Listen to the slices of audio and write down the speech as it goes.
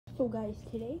So guys,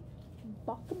 today,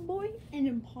 Baka boy and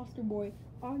Imposter boy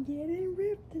are getting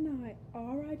ripped tonight.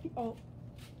 R.I.P. Oh,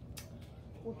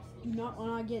 whoops, do not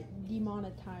want to get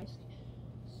demonetized.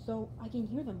 So I can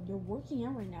hear them. They're working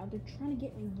out right now. They're trying to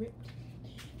get ripped.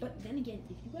 But then again,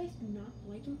 if you guys do not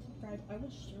like and subscribe, I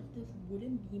will shove this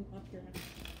wooden beam up your ass.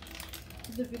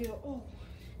 The video. Oh,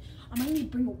 I might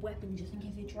need to bring a weapon just in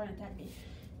case they try and attack me.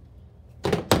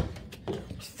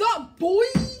 What's up,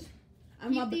 boys?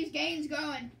 Keep these games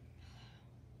going.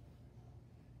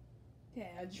 Okay,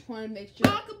 I just want to make sure.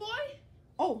 Baka boy.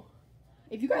 Oh,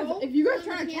 if you guys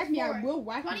try to attack me, I will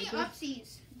whack you. 20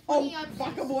 upsies. Oh,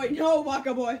 Baka boy, no,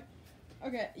 Baka boy.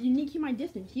 Okay, you need to keep my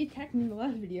distance. He attacked me in the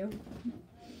last video.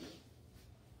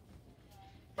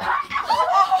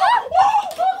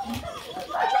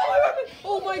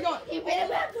 Oh my god! You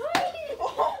better not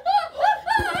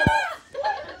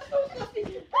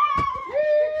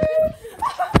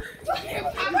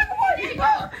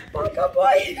Baka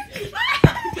boy!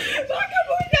 Baka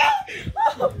boy, no!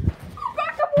 Oh,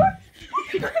 Baka boy!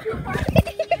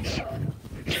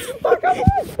 Baka boy!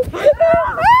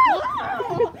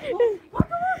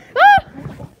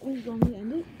 Wait, you want me to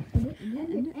end it?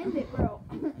 End it, bro.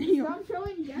 Stop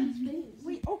showing Jan's face.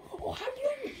 Wait, how do you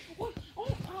end it? What?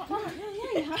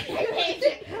 Yeah.